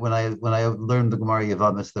when I learned the Gemara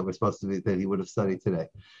Yavamis that he would have studied today.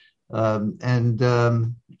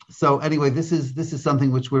 So anyway, this is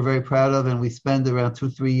something which we're very proud of, and we spend around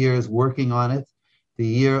 2-3 years working on it. The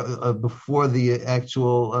year before the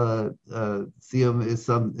actual Siyum is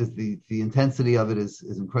the intensity of it is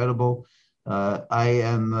incredible. I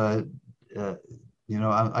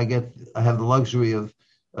have the luxury of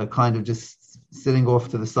kind of just sitting off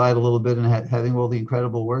to the side a little bit and having all the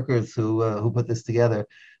incredible workers who put this together.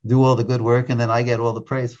 do all the good work and then I get all the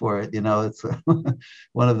praise for it. It's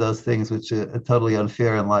one of those things which are totally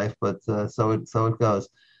unfair in life, but so it goes.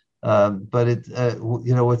 But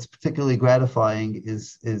what's particularly gratifying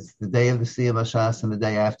is the day of the Siyum HaShas and the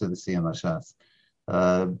day after the Siyum HaShas.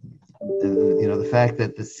 The fact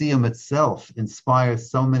that the Siyum itself inspires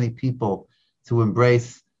so many people to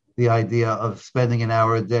embrace the idea of spending an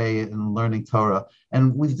hour a day in learning Torah.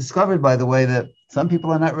 And we've discovered, by the way, that some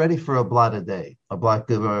people are not ready for a blot a day, a blot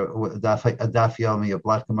Gemara, a daf yomi, a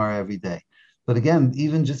blot Gemara every day. But again,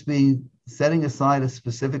 even just setting aside a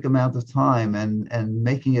specific amount of time and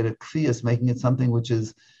making it a kfiyas, making it something which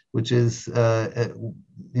is it's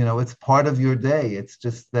part of your day. It's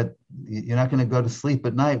just that you're not going to go to sleep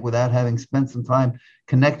at night without having spent some time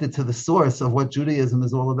connected to the source of what Judaism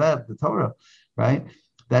is all about, the Torah, right?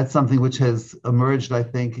 That's something which has emerged, I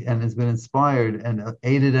think, and has been inspired and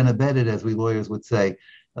aided and abetted, as we lawyers would say,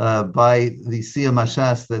 by the Siyum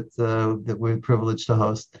HaShas that we're privileged to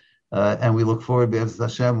host. And we look forward, B'ez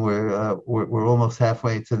Hashem, we're almost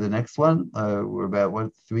halfway to the next one. We're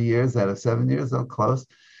about 3 years out of 7 years, so close.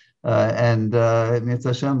 And B'ez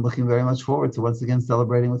Hashem, looking very much forward to once again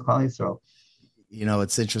celebrating with Klal Yisrael.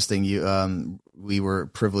 It's interesting. We were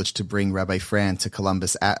privileged to bring Rabbi Fran to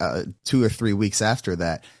Columbus 2 or 3 weeks after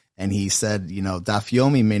that. And he said, Daf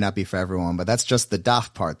Yomi may not be for everyone, but that's just the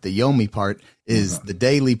Daf part. The Yomi part is the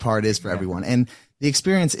daily part is for everyone. And the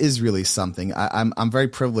experience is really something. I'm very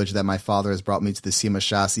privileged that my father has brought me to the Siyum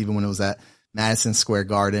HaShas, even when it was at Madison Square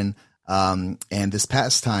Garden. And this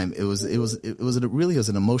past time, it was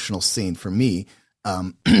an emotional scene for me,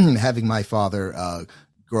 having my father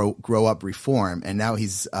grow up Reform, and now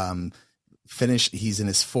he's finished. He's in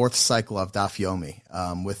his 4th cycle of Daf Yomi,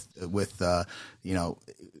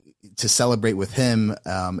 to celebrate with him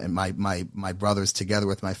and my brothers together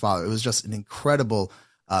with my father. It was just an incredible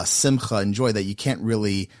simcha and joy that you can't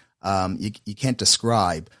really you can't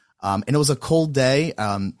describe. And it was a cold day.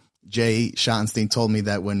 Jay Schottenstein told me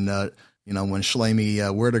that when Shlomi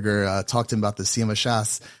Werdiger talked to him about the Siyum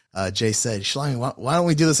HaShas, Jay said, Shlomi, why don't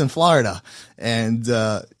we do this in Florida? And,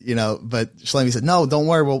 but Shlomi said, no, don't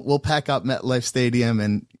worry. We'll pack up MetLife Stadium.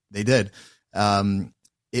 And they did.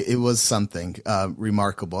 It was something,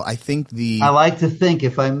 remarkable. I like to think,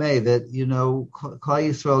 if I may, that, Klal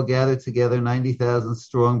Yisrael gathered together, 90,000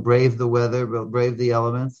 strong, braved the weather, braved the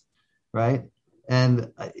elements, right?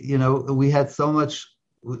 And, we had so much,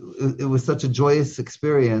 it was such a joyous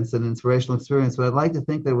experience, an inspirational experience, but I'd like to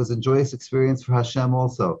think that it was a joyous experience for Hashem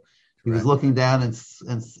also. He was looking down and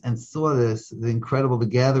saw the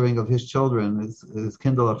gathering of his children, his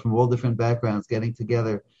kindle from all different backgrounds getting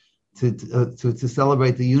together to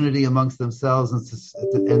celebrate the unity amongst themselves and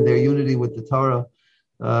their unity with the Torah,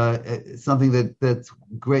 something that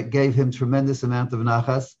gave him tremendous amount of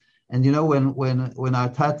nachas. And when our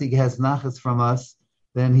Tati has nachas from us,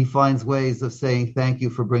 then he finds ways of saying thank you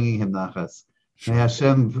for bringing him nachas. May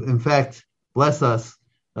Hashem, in fact, bless us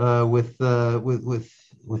with the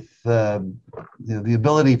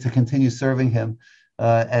ability to continue serving him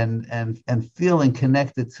and feeling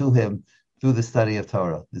connected to him through the study of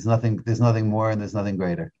Torah. There's nothing more and there's nothing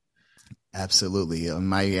greater. Absolutely.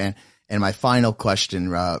 My final question,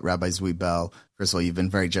 Rabbi Zvi Bell. First of all, you've been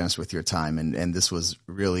very generous with your time, and this was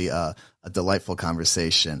really a delightful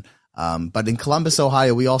conversation. But in Columbus,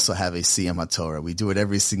 Ohio, we also have a Siyum HaTorah. We do it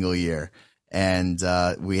every single year. And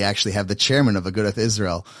we actually have the chairman of Agudath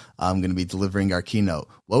Israel going to be delivering our keynote.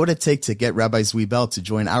 What would it take to get Rabbi Zvi Bell to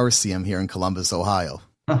join our Siyum here in Columbus, Ohio?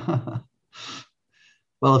 Well,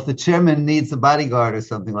 if the chairman needs a bodyguard or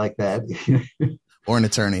something like that. Or an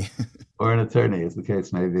attorney. Or an attorney, as the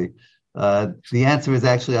case may be. The answer is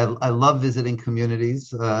actually, I love visiting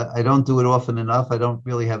communities. I don't do it often enough. I don't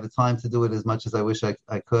really have the time to do it as much as I wish I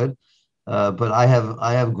could. But I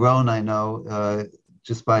have grown, I know,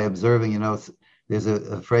 just by observing, there's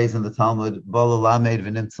a phrase in the Talmud, Bolo Lamed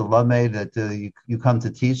V'Nimtza Lamed, that you come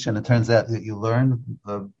to teach and it turns out that you learn.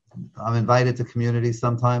 I'm invited to communities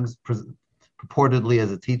sometimes, purportedly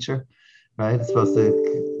as a teacher, right? It's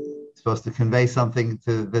supposed to convey something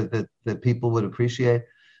that people would appreciate.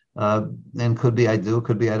 And could be I do,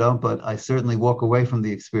 could be I don't, but I certainly walk away from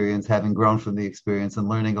the experience, having grown from the experience and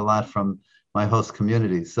learning a lot from my host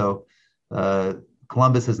community. So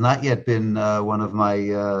Columbus has not yet been one of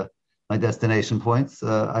my destination points.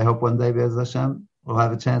 I hope one day, B'ez Hashem, we'll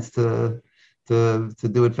have a chance to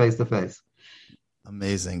do it face to face.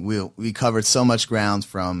 Amazing. We covered so much ground,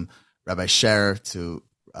 from Rabbi Sher to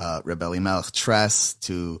Rabbi Elimelech Tress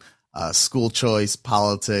to school choice,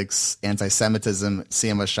 politics, anti-Semitism,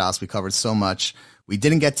 Siyum HaShas. We covered so much. We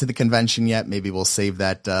didn't get to the convention yet. Maybe we'll save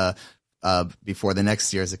that before the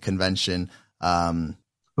next year's convention.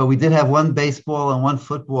 But but we did have one baseball and one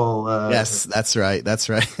football. Yes, that's right. That's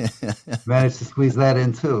right. Managed to squeeze that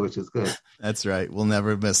in too, which is good. That's right. We'll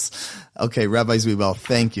never miss. Okay, Rabbi Zwiebel,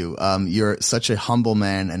 thank you. You're such a humble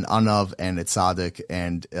man, an anav and a tzaddik,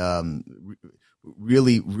 and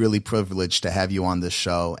really, really privileged to have you on this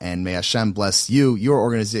show. And may Hashem bless you, your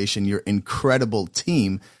organization, your incredible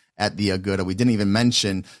team at the Aguda. We didn't even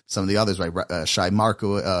mention some of the others, right? Shai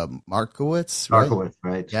Markowitz, right? Markowitz,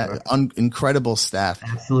 right? Yeah, incredible staff.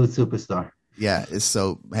 Absolute superstar. Yeah,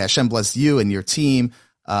 so Hashem bless you and your team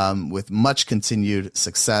with much continued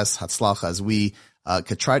success. Hatzlacha, as we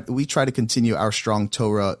try to continue our strong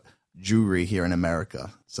Torah Jewry here in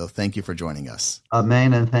America. So thank you for joining us.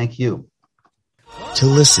 Amen, and thank you. To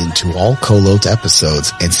listen to all Kolot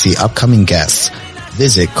episodes and see upcoming guests,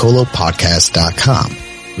 visit kolotpodcast.com.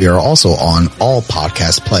 We are also on all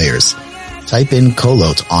podcast players. Type in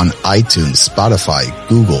Kolot on iTunes, Spotify,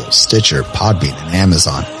 Google, Stitcher, Podbean, and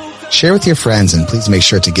Amazon. Share with your friends and please make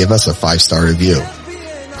sure to give us a 5-star review.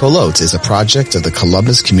 Kolot is a project of the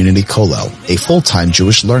Columbus Community Kollel, a full-time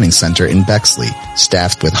Jewish learning center in Bexley,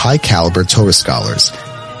 staffed with high-caliber Torah scholars.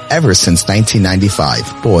 Ever since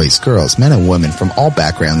 1995, boys, girls, men, and women from all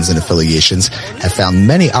backgrounds and affiliations have found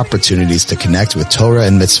many opportunities to connect with Torah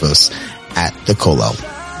and mitzvos at the Kollel.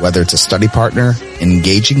 Whether it's a study partner, an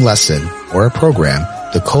engaging lesson, or a program,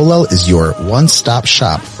 the Kollel is your one-stop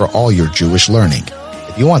shop for all your Jewish learning.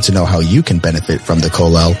 If you want to know how you can benefit from the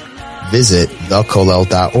Kollel, visit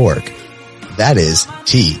thekollel.org. That is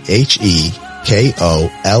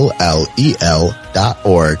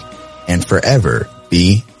TheKollel.org, and forever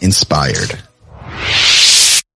be inspired.